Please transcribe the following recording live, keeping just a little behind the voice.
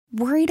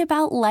Worried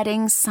about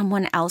letting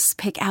someone else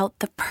pick out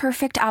the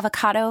perfect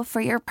avocado for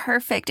your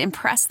perfect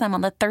impress them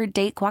on the third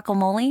date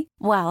guacamole?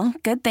 Well,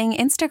 good thing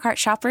Instacart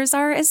shoppers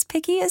are as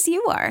picky as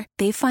you are.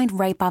 They find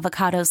ripe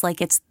avocados like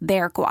it's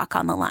their guac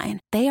on the line.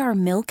 They are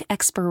milk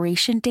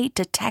expiration date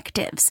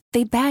detectives.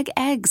 They bag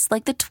eggs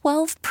like the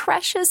 12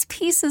 precious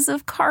pieces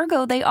of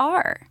cargo they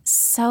are.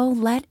 So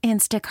let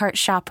Instacart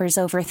shoppers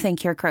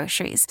overthink your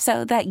groceries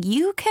so that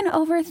you can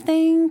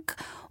overthink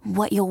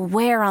what you'll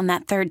wear on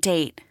that third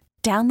date.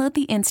 Download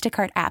the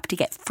Instacart app to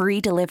get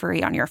free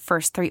delivery on your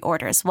first 3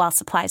 orders while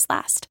supplies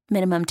last.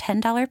 Minimum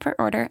 $10 per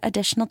order.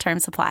 Additional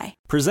terms apply.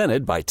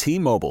 Presented by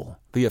T-Mobile,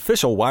 the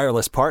official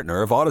wireless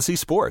partner of Odyssey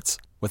Sports.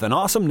 With an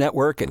awesome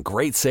network and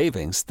great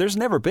savings, there's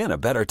never been a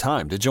better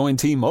time to join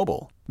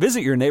T-Mobile. Visit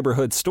your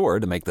neighborhood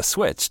store to make the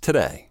switch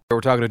today.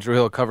 We're talking to Drew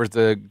Hill, covers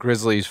the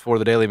Grizzlies for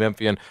the Daily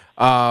Memphian.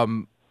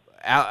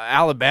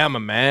 Alabama,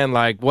 man,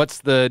 like what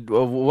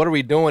are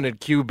we doing at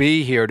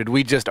QB here? Did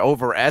we just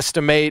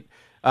overestimate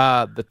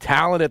the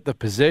talent at the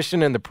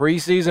position in the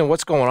preseason?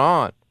 What's going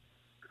on?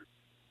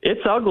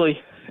 It's ugly.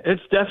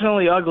 It's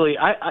definitely ugly.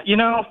 I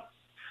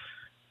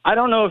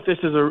don't know if this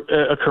is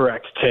a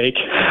correct take,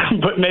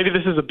 but maybe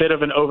this is a bit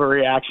of an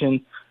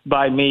overreaction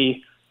by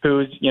me,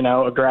 who's,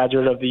 a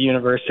graduate of the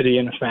university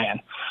and a fan.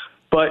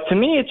 But to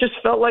me, it just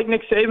felt like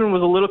Nick Saban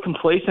was a little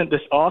complacent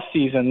this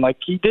offseason. Like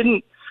he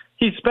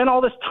spent all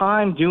this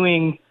time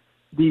doing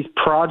these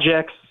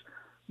projects,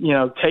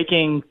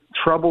 taking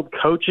troubled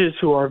coaches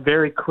who are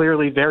very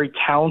clearly very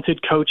talented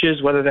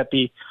coaches, whether that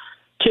be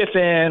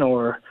Kiffin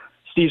or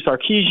Steve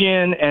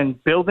Sarkisian,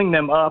 and building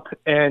them up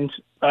and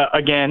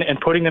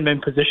putting them in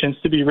positions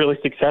to be really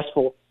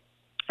successful.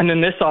 And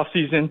then this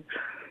offseason,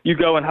 you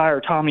go and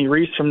hire Tommy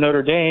Rees from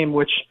Notre Dame,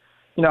 which,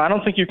 I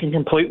don't think you can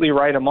completely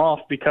write him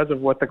off because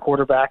of what the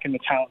quarterback and the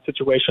talent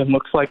situation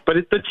looks like. But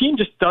the team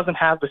just doesn't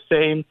have the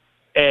same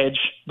edge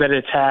that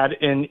it's had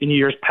in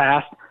years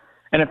past.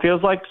 And it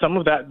feels like some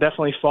of that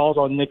definitely falls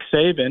on Nick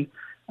Saban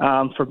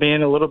for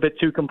being a little bit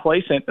too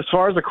complacent. As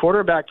far as the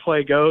quarterback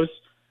play goes,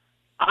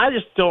 I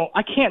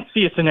can't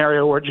see a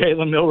scenario where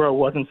Jalen Milroe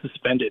wasn't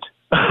suspended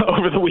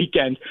over the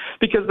weekend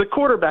because the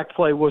quarterback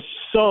play was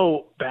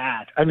so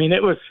bad. I mean,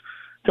 it was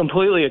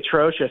completely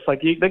atrocious.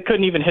 Like they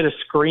couldn't even hit a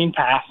screen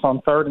pass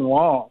on 3rd and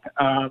long.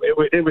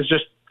 It was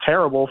just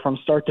terrible from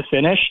start to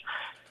finish.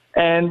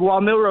 And while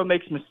Milroe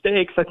makes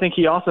mistakes, I think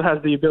he also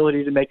has the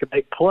ability to make a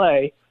big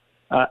play.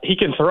 He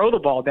can throw the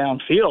ball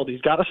downfield.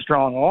 He's got a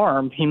strong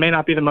arm. He may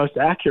not be the most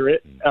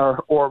accurate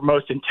or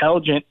most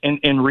intelligent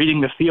in reading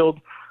the field,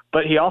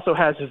 but he also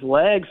has his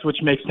legs,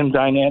 which makes him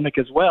dynamic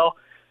as well.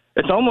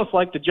 It's almost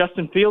like the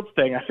Justin Fields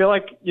thing. I feel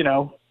like,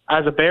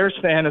 as a Bears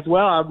fan as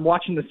well, I'm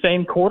watching the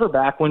same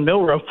quarterback when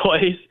Milroe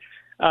plays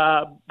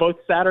both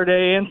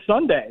Saturday and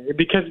Sunday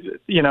because,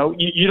 you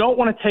don't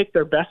want to take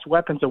their best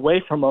weapons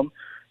away from them.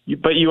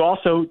 But you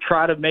also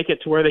try to make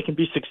it to where they can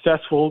be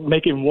successful,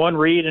 making one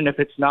read, and if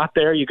it's not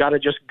there, you got to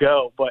just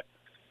go. But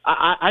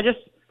I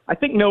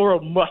think Milroe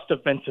must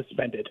have been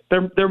suspended.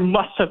 There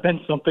must have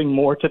been something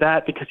more to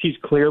that because he's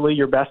clearly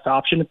your best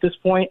option at this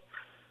point.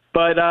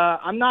 But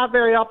I'm not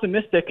very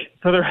optimistic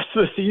for the rest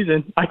of the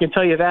season. I can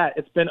tell you that.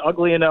 It's been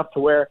ugly enough to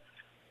where,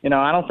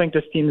 I don't think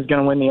this team is going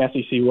to win the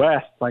SEC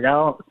West.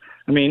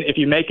 If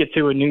you make it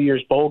to a New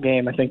Year's bowl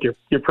game, I think you're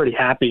pretty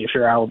happy if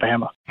you're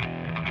Alabama.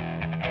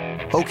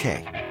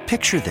 Okay,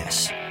 picture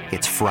this.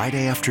 It's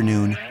Friday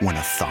afternoon when a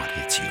thought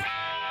hits you.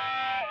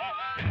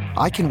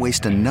 I can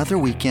waste another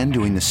weekend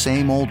doing the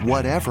same old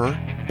whatever,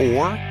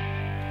 or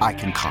I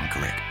can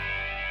conquer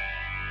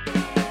it.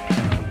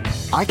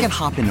 I can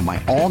hop into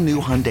my all-new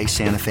Hyundai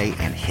Santa Fe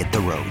and hit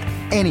the road.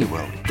 Any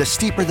road. The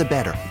steeper, the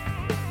better.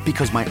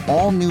 Because my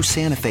all-new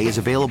Santa Fe is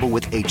available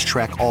with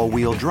H-Track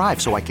all-wheel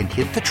drive, so I can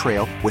hit the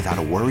trail without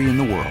a worry in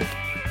the world.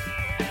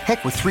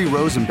 Heck, with 3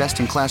 rows and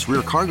best-in-class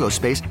rear cargo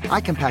space,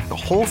 I can pack the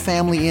whole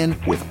family in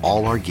with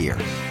all our gear.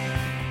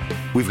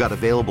 We've got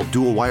available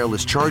dual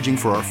wireless charging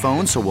for our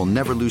phones, so we'll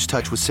never lose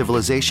touch with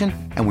civilization,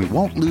 and we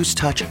won't lose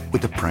touch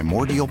with the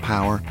primordial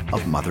power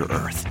of Mother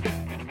Earth.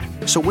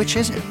 So which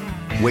is it?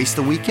 Waste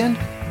the weekend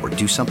or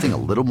do something a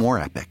little more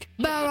epic?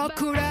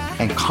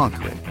 And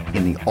conquer it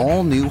in the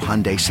all-new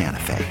Hyundai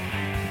Santa Fe.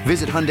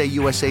 Visit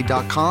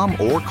HyundaiUSA.com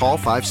or call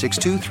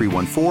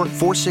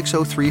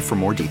 562-314-4603 for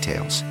more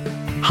details.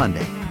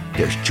 Hyundai,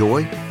 there's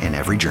joy in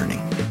every journey.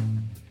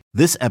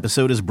 This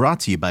episode is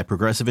brought to you by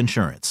Progressive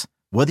Insurance.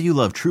 Whether you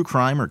love true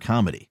crime or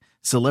comedy,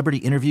 celebrity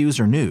interviews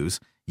or news,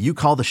 you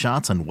call the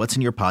shots on what's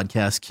in your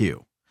podcast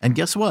queue. And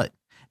guess what?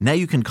 Now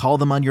you can call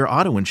them on your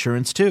auto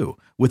insurance too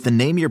with the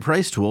Name Your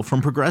Price tool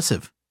from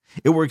Progressive.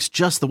 It works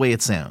just the way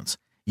it sounds.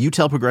 You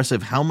tell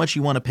Progressive how much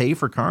you want to pay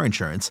for car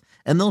insurance,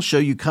 and they'll show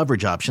you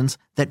coverage options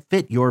that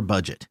fit your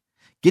budget.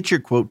 Get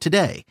your quote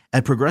today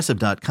at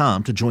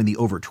Progressive.com to join the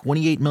over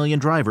 28 million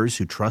drivers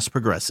who trust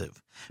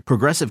Progressive.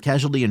 Progressive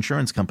Casualty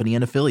Insurance Company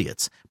and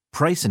Affiliates.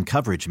 Price and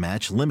coverage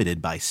match limited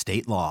by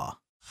state law.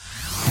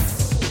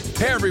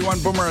 Hey everyone,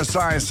 Boomer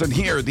Esiason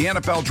here. The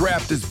NFL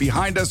draft is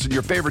behind us and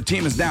your favorite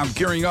team is now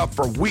gearing up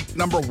for week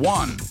number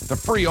 1. The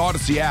free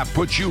Odyssey app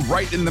puts you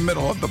right in the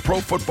middle of the pro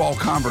football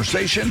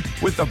conversation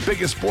with the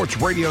biggest sports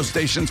radio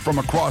stations from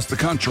across the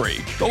country.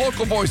 The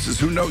local voices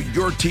who know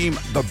your team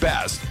the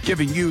best,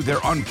 giving you their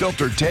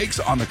unfiltered takes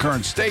on the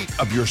current state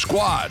of your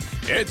squad.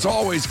 It's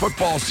always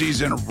football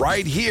season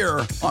right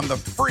here on the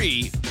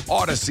free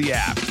Odyssey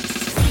app.